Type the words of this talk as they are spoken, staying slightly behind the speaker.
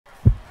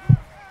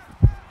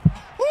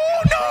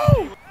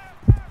no!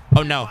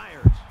 Oh, no.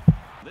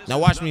 Now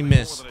watch me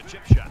miss.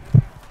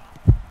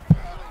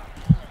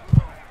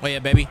 Oh, yeah,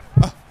 baby.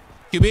 Oh,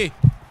 QB.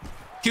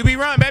 QB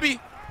run, baby.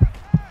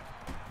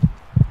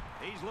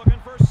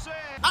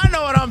 I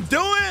know what I'm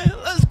doing.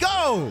 Let's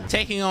go.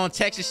 Taking on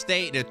Texas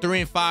State. They're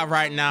 3-5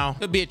 right now.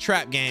 It'll be a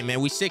trap game, man.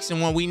 We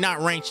 6-1. We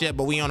not ranked yet,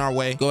 but we on our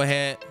way. Go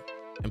ahead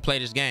and play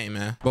this game,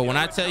 man. But when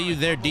I tell you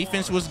their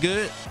defense was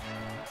good,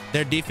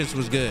 their defense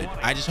was good.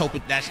 I just hope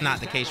that's not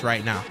the case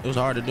right now. It was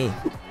hard to do.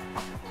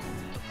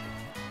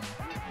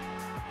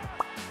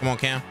 Come on,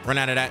 Cam. Run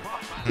out of that.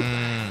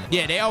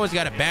 Yeah, they always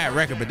got a bad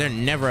record, but they're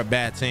never a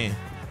bad team.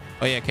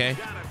 Oh, yeah, Kay.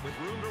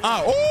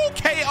 Oh,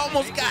 okay,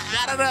 almost got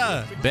out of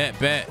there.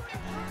 Bet.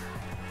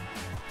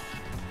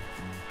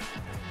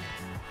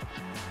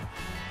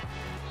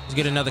 Let's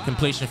get another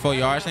completion, 4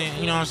 yards. You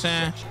know what I'm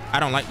saying? I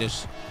don't like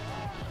this,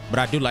 but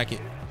I do like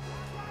it.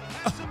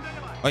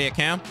 Oh, yeah,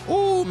 Cam.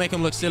 Ooh, make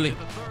him look silly.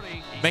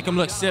 Make him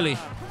look silly.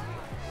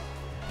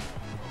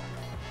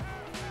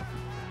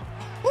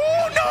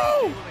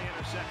 Oh,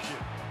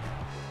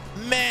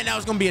 no! Man, that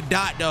was going to be a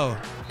dot, though.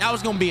 That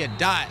was going to be a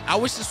dot. I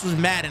wish this was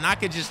Madden. I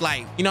could just,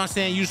 like, you know what I'm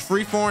saying, use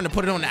freeform to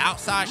put it on the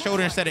outside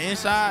shoulder instead of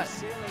inside.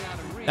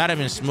 That'd have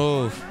been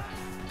smooth.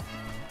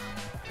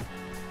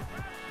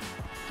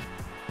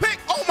 Pick.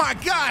 Oh, my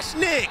gosh,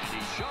 Nick.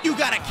 You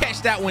got to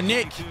catch that one,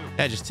 Nick.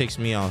 That just ticks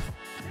me off.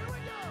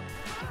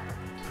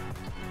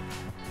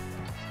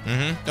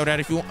 Throw that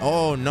if you want.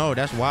 Oh, no,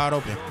 that's wide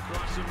open.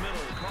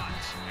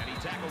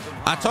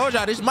 I told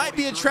y'all, this might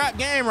be a trap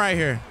game right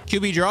here.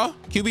 QB draw.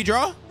 QB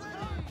draw.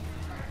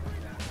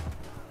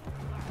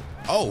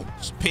 Oh,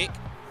 pick.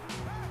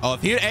 Oh,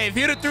 if he'd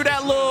have threw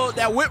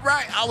that whip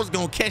right, I was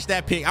gonna catch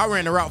that pick. I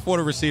ran the route for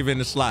the receiver in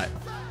the slot.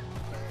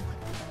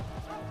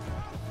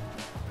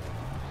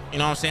 You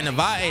know what I'm saying? The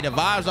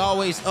vibe's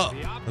always up.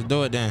 Let's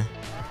do it then.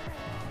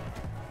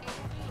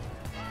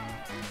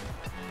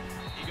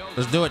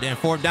 Let's do it then.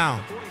 4th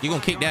down. You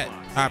gonna kick that?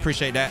 I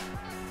appreciate that.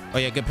 Oh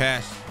yeah, good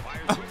pass.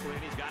 Oh,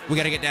 we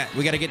gotta get that.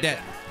 We gotta get that.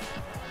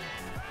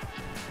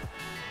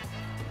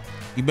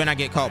 You better not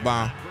get caught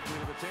by him.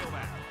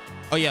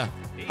 Oh yeah.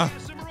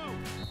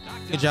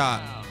 Good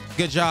job.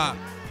 Good job.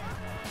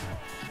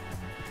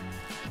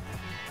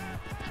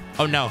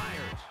 Oh no.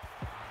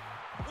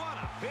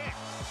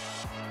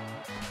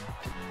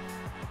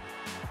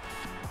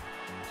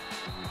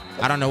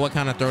 I don't know what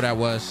kind of throw that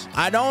was.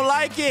 I don't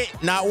like it.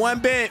 Not one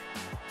bit.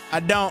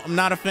 I'm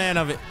not a fan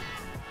of it.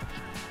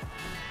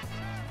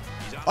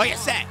 Oh yeah,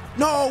 sack.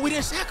 No, we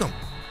didn't sack him.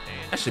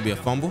 That should be a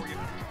fumble.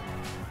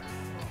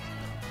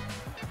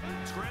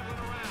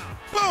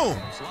 Boom.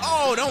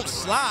 Oh, don't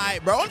slide,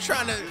 bro. I'm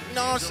trying to, you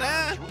know what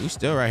I'm saying? We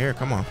still right here.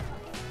 Come on.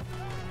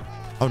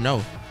 Oh,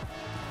 no.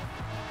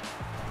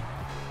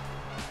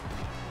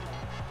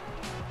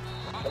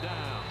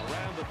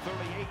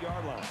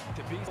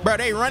 Bro,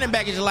 they running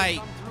back is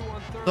like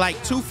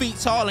 2 feet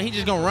tall, and he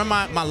just gonna run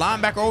my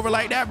linebacker over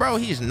like that, bro.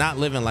 He's not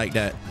living like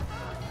that.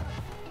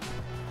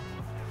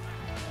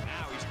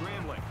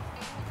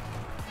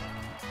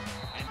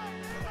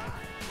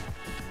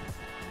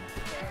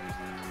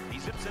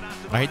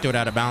 Oh, he threw it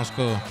out of bounds.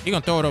 Cool. He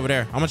gonna throw it over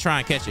there. I'm gonna try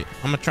and catch it.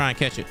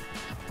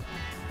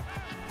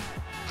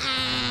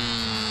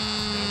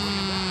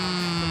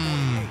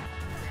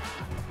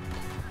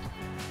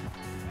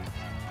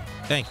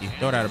 Thank you.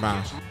 Throw it out of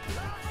bounds.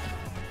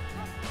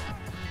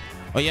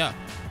 Oh yeah.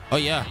 I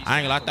ain't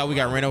gonna lie. I thought we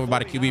got ran over by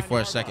the QB for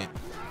a second.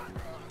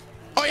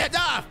 Oh yeah,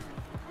 dive.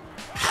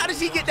 How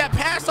does he get that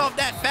pass off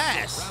that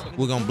fast?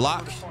 We're gonna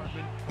block.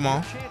 Come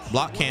on.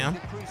 Block Cam.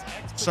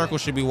 Circle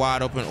should be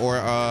wide open, or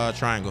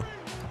triangle.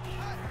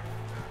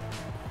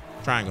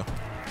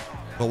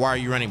 But why are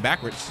you running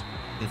backwards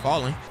and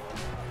falling?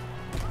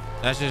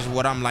 That's just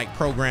what I'm like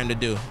programmed to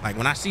do. Like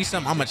when I see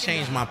something, I'm gonna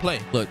change my play.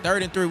 Look,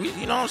 3rd and 3.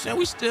 You know what I'm saying?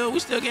 We still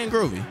getting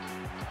groovy.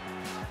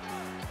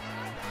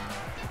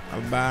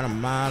 About a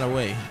mile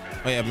away.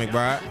 Oh yeah,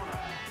 McBride.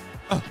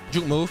 Oh,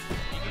 juke move.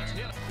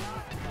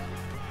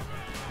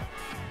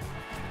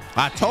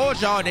 I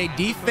told y'all their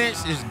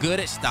defense is good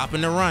at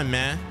stopping the run,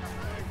 man.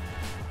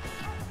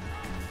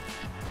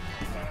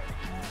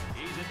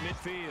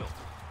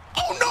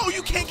 Oh no,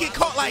 you can't get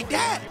caught like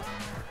that.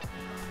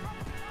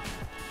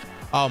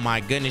 Oh my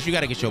goodness, you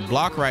got to get your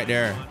block right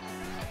there.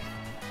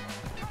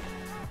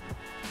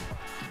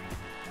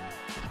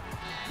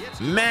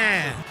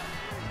 Man.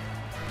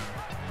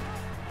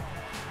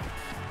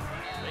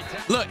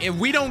 Look, if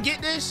we don't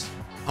get this,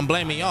 I'm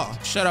blaming y'all.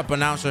 Shut up,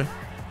 announcer.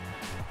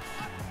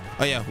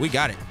 Oh yeah, we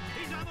got it.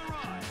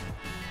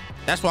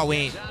 That's why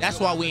we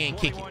ain't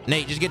kicking.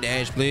 Nate, just get the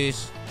edge,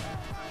 please.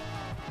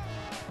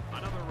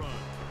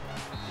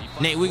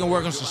 Nate, we can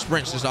work on some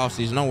sprints this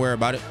offseason. Don't worry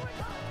about it.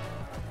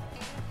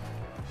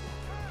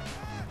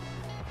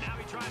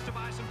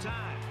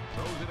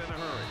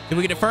 Did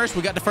we get the first?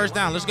 We got the 1st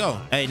down. Let's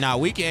go. Hey, now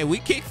we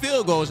kick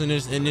field goals in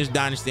this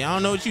dynasty. I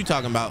don't know what you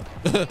talking about.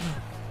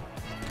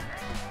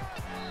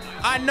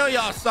 I know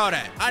y'all saw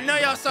that.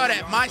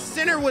 My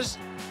center was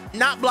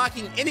not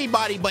blocking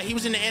anybody, but he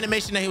was in the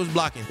animation that he was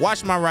blocking.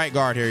 Watch my right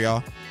guard here,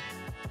 y'all.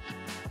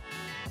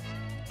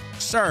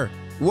 Sir,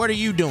 what are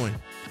you doing?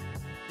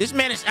 This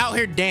man is out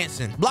here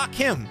dancing. Block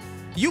him.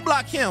 You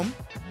block him.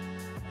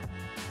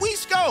 We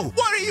go.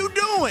 What are you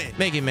doing?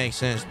 Make it make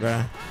sense,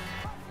 bro.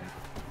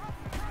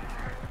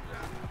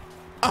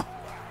 Oh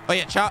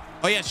yeah, Chop.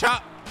 Oh yeah,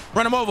 Chop.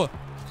 Run him over.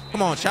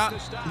 Come on, Chop.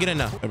 Get in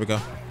there. There we go.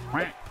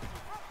 What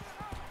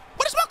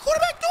is my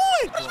quarterback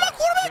doing? What is my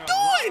quarterback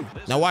doing?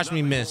 Now watch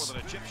me miss.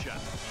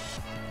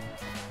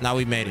 Now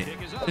we made it.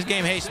 This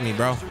game hates me,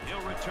 bro.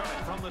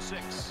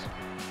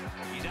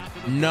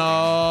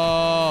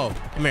 No.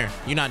 Come here.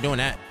 You're not doing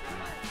that.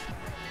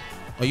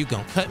 Oh, you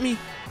gonna cut me?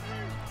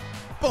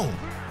 Boom.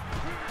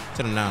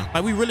 To them now.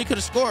 Like, we really could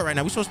have scored right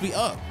now. We supposed to be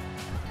up.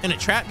 In a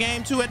trap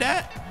game, too, at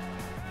that?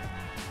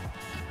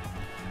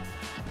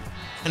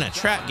 In a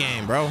trap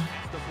game, bro.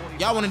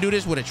 Y'all want to do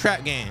this with a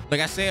trap game. Like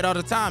I say it all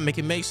the time, make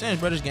it make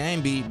sense, bro. This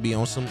game be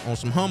on some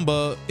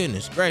humbug.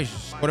 Goodness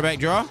gracious. Quarterback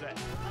draw.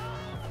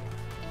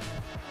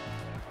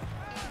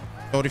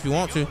 Throw it if you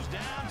want to.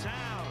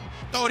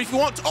 Throw it if you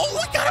want to. Oh, we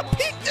gotta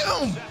pick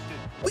them.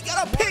 We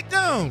gotta pick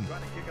them.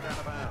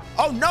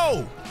 Oh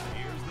no.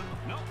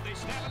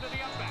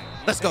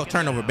 Let's go.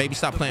 Turnover, baby.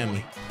 Stop playing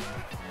me.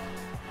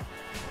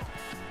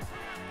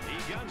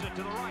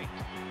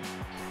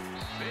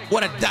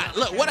 What a dot.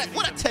 Look,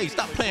 what a take.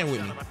 Stop playing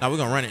with me. Now we're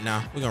gonna run it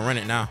now. We're gonna run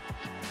it now.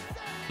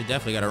 We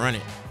definitely gotta run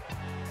it.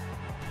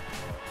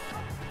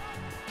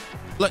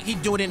 Look, he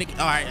doing it again.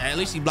 All right, at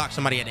least he blocked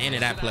somebody at the end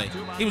of that play.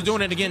 He was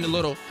doing it again, the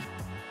little.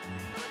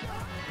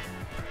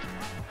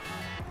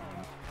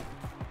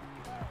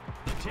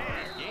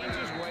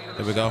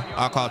 There we go.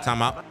 I'll call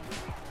timeout.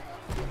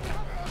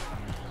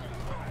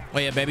 Oh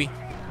yeah, baby.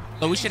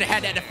 Look, we should have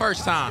had that the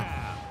first time.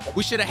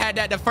 We should have had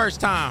that the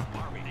first time.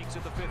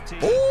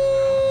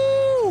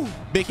 Ooh,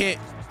 big hit.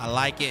 I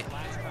like it.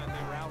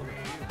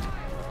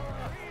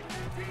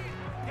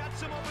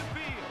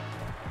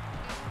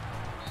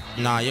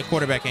 Nah, your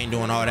quarterback ain't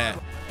doing all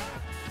that.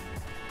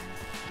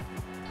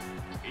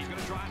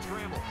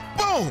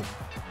 Boom.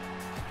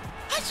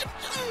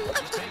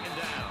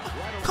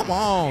 Come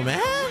on,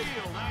 man.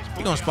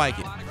 You gonna spike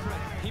it.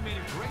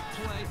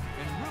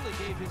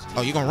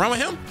 Oh, you gonna run with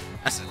him?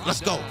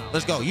 Let's go.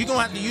 Let's go. You're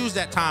gonna have to use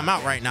that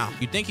timeout right now.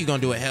 You think you're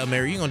gonna do a Hail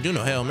Mary? You're gonna do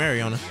no Hail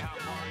Mary on us.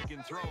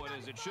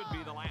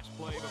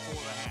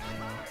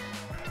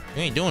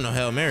 You ain't doing no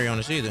Hail Mary on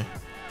us either.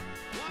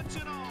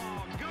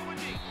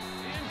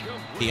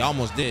 He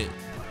almost did.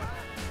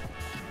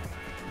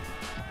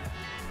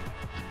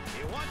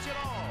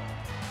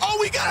 Oh,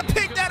 we gotta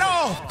pick that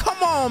off.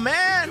 Come on,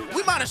 man.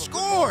 We might have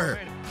scored.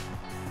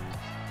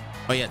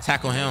 Oh yeah,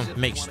 tackle him.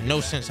 Makes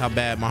no sense how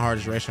bad my heart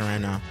is racing right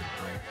now.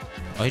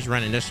 Oh, he's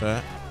running this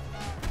way.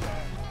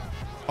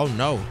 Oh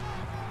no.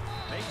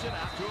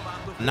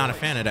 Not a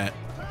fan of that.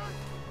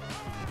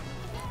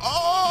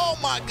 Oh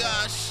my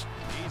gosh.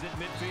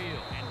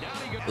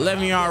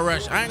 11-yard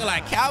rush. I ain't gonna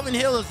lie, Calvin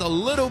Hill is a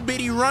little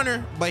bitty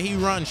runner, but he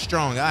runs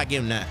strong. I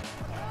give him that.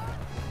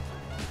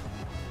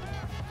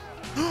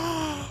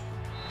 Oh,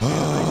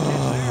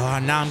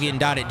 now I'm getting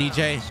dotted,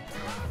 DJ.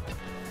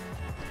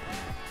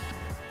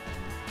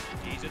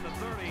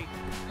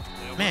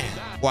 Man,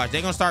 watch,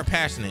 they're gonna start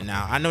passing it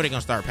now. I know they're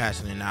gonna start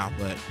passing it now,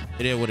 but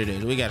it is what it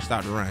is. We gotta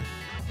stop the run.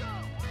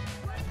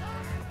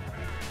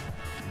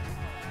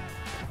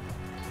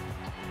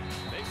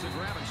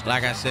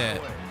 Like I said,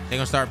 they're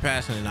gonna start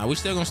passing it now. We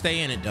still gonna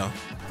stay in it though.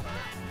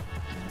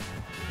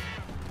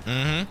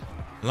 As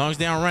long as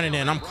they don't run it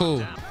in, I'm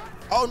cool.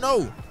 Oh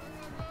no.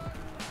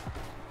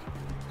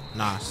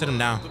 Nah, sit him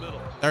down.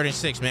 3rd and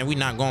 6, man. We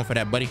not going for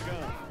that, buddy.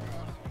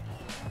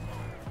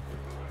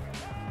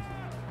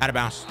 Out of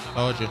bounds.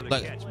 Told you.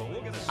 Look,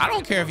 I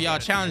don't care if y'all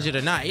challenge it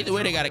or not. Either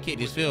way, they got to kick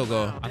this field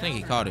goal. I think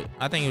he caught it.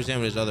 I think he was in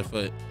with his other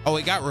foot. Oh,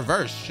 it got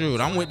reversed. Shoot,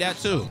 I'm with that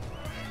too.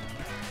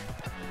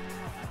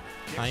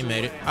 Oh, he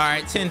made it. All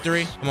right,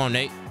 10-3. Come on,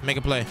 Nate. Make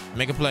a play.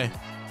 Make a play.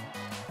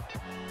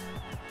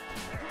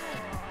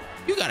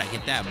 You got to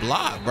get that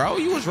block, bro.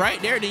 You was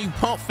right there. Then you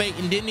pump fake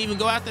and didn't even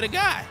go after the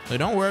guy. So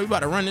don't worry. We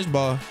about to run this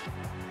ball.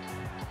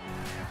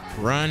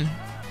 Run.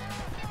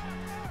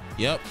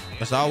 Yep.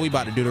 That's all we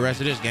about to do the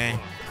rest of this game.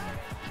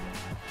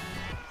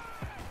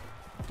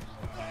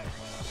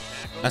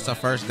 That's our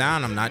first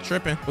down. I'm not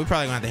tripping. We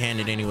probably gonna have to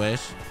hand it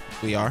anyways.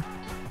 We are.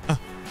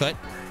 Cut.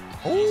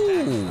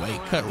 Ooh, wait,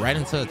 cut right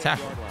into the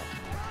tackle.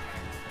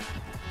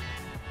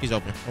 He's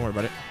open. Don't worry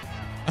about it.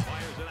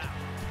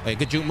 Wait,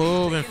 good juke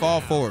move and fall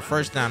forward.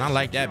 First down. I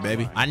like that,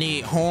 baby. I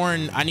need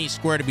Horn. I need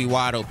Square to be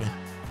wide open.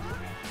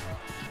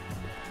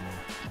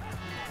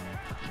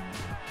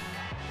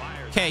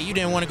 Okay, you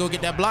didn't want to go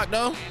get that block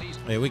though?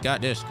 Hey, we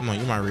got this. Come on,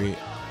 you might read.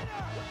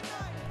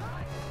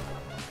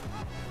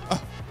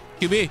 Oh,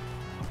 QB.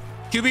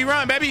 QB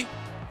run, baby.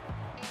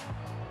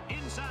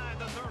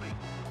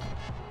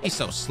 He's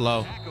so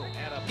slow.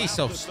 He's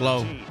so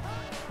slow.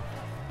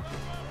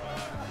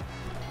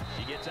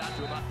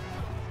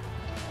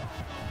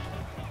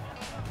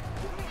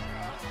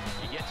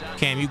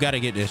 Cam, you got to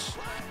get this.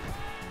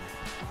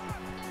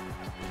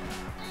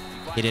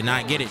 He did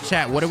not get it.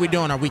 Chat, what are we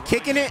doing? Are we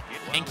kicking it?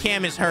 And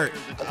Cam is hurt.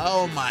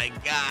 Oh my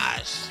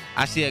gosh.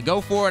 I see a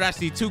go for it. I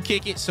see 2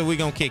 kick it, so we're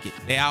gonna kick it.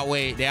 They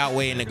outweigh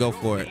in the go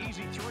for it.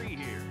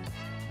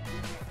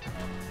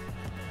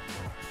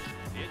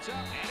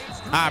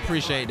 I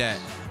appreciate that.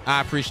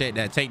 I appreciate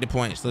that. Take the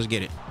points. Let's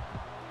get it.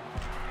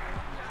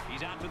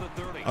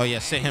 Oh yeah,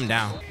 sit him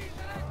down.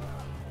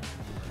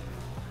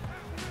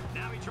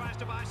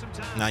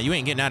 Nah, you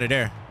ain't getting out of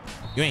there.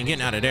 You ain't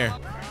getting out of there.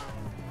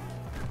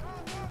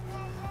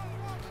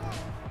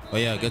 Oh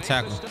yeah, good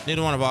tackle.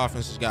 Neither one of our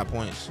offenses got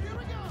points.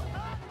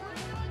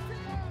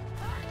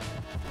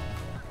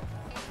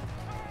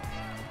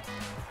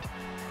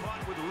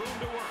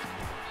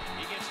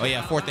 Oh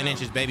yeah, 4th and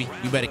inches, baby.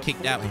 You better kick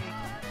that one.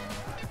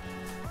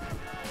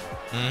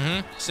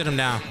 Sit him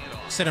down.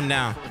 Sit him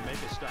down.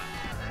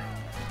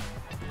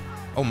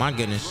 Oh my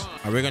goodness.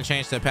 Are we gonna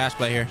change to a pass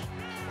play here?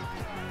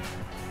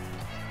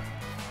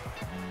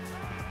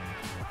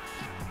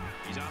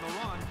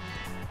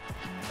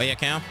 Oh yeah,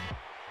 Cam.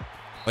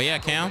 Oh yeah,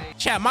 Cam.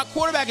 Chat, my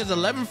quarterback is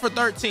 11 for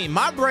 13.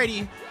 My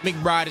Brady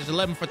McBride is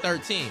 11 for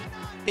 13.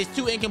 His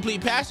 2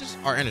 incomplete passes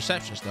are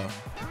interceptions though.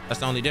 That's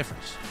the only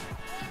difference.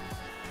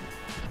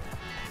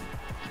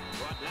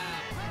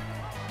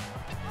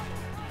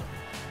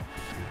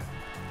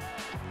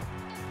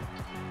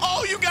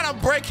 Oh, you gotta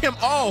break him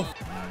off.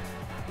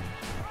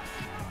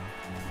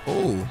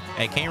 Oh,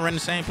 hey, can't run the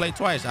same play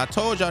twice. I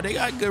told y'all they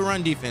got good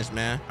run defense,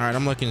 man. All right,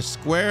 I'm looking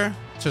square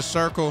to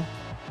circle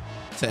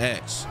to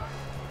X.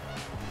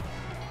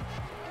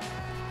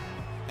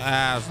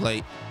 I was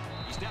late.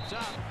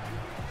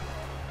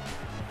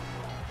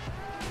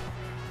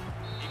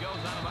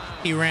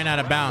 He ran out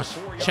of bounds.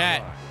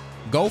 Chat,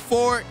 go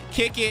for it,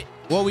 kick it.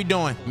 What we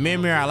doing?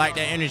 Mirror, I like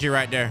that energy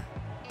right there.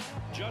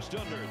 Just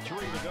under 3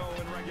 to go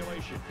in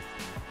regulation.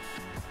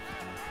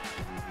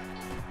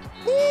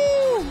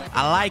 Woo!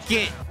 I like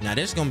it. Now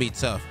this is gonna be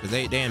tough because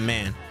they in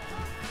man.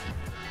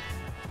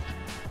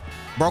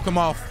 Broke him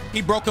off.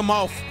 He broke him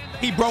off.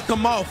 He broke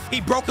him off. He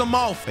broke him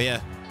off. But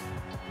yeah.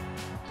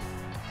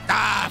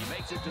 Ah!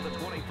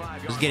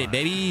 Let's get it,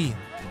 baby.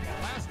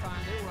 Last time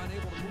they were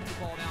unable to move the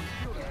ball down the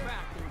field. In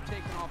fact, they were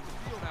taken off the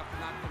field after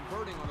not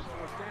converting on a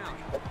 4th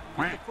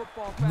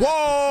down.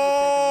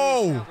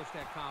 Whoa!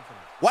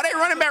 Why they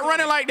running back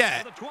running like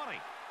that? The 20,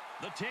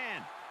 the 10.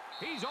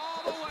 He's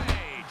all the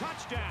way.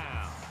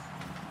 Touchdown.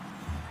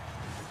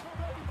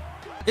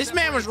 This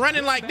man was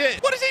running like this.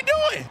 What is he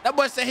doing? That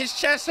boy said his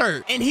chest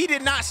hurt, and he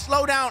did not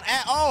slow down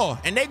at all.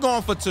 And they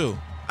going for 2.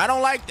 I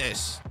don't like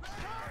this.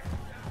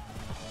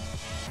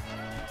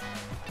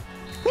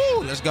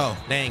 Woo, let's go.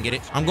 They ain't get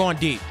it. I'm going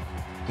deep.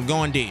 I'm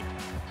going deep.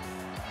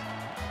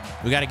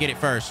 We got to get it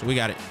first. We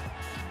got it.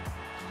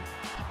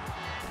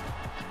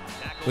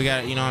 We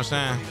got it. You know what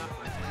I'm saying?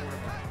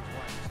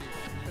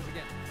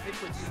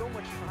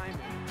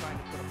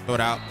 Throw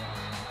it out.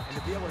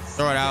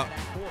 Throw it out.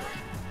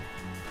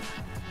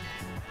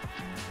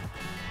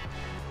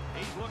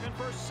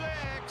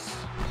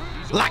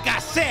 Like I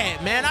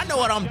said, man, I know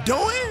what I'm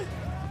doing.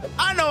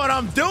 I know what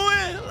I'm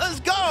doing. Let's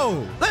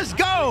go. Let's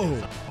go.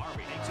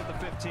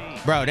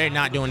 Bro, they're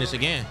not doing this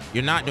again.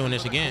 You're not doing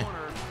this again.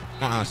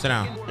 Sit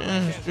down.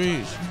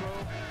 Streets.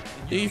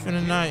 Thief in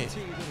the night.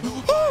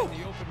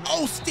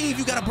 Oh, Steve,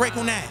 you got to break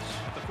on that.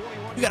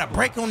 You got to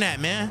break on that,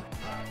 man.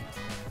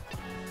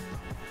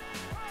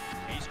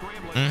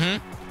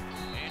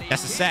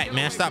 That's a sack,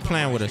 man. Stop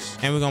playing with us.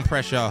 And we're going to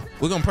press y'all.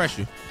 We're going to press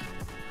you.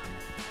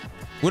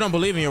 We don't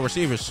believe in your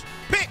receivers.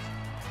 Pick.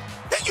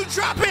 Then you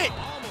drop it.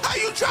 How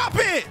you drop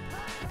it?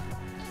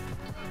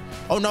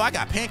 Oh, no, I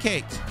got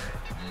pancaked.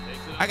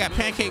 I got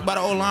pancaked by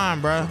the O-line,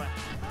 bro.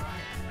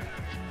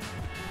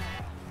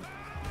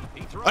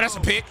 Oh, that's a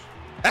pick.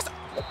 That's a...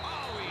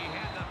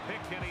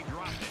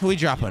 We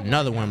drop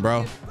another one,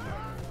 bro.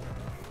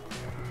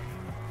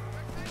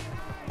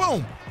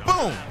 Boom.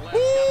 Boom. Woo!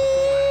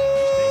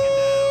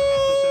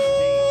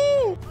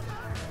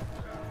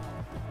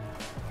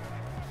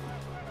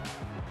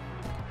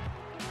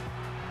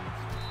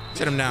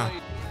 Sit him down.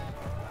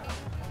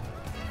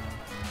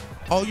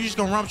 Oh, you just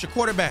gonna run with your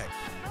quarterback.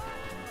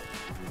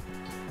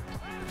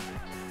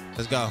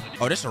 Let's go.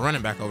 Oh, this is a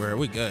running back over here.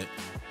 We good.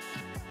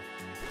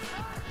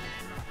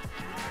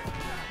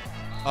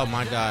 Oh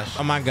my gosh.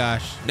 Oh my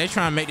gosh. They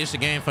trying to make this a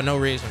game for no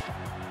reason.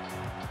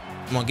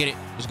 Come on, get it.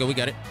 Let's go. We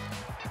got it.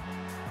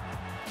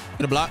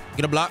 Get a block.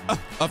 Get a block.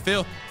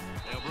 Upfield.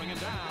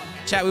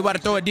 Chat, we about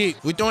to throw it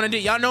deep. We throwing it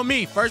deep. Y'all know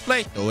me. First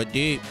play. Throw it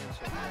deep.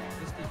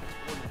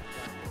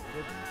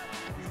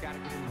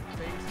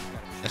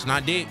 That's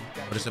not deep,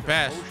 but it's a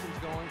pass.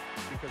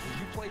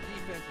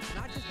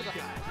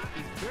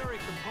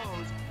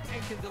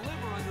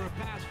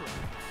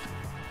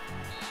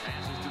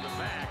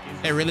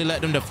 They really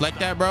let them deflect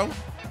that, bro? Woo!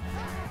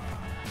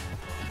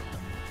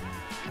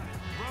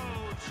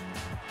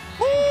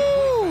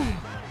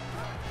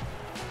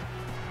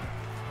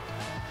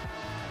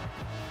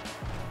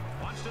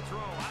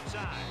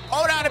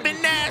 Oh, that would have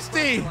been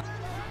nasty.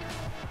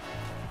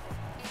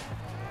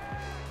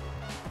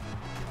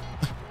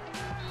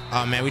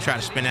 Oh, man, we tried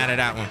to spin out of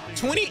that one.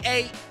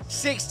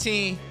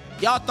 28-16.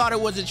 Y'all thought it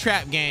was a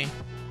trap game.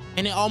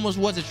 And it almost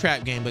was a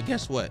trap game, but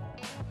guess what?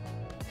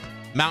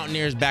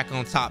 Mountaineers back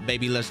on top,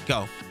 baby. Let's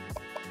go.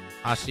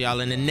 I'll see y'all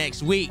in the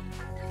next week.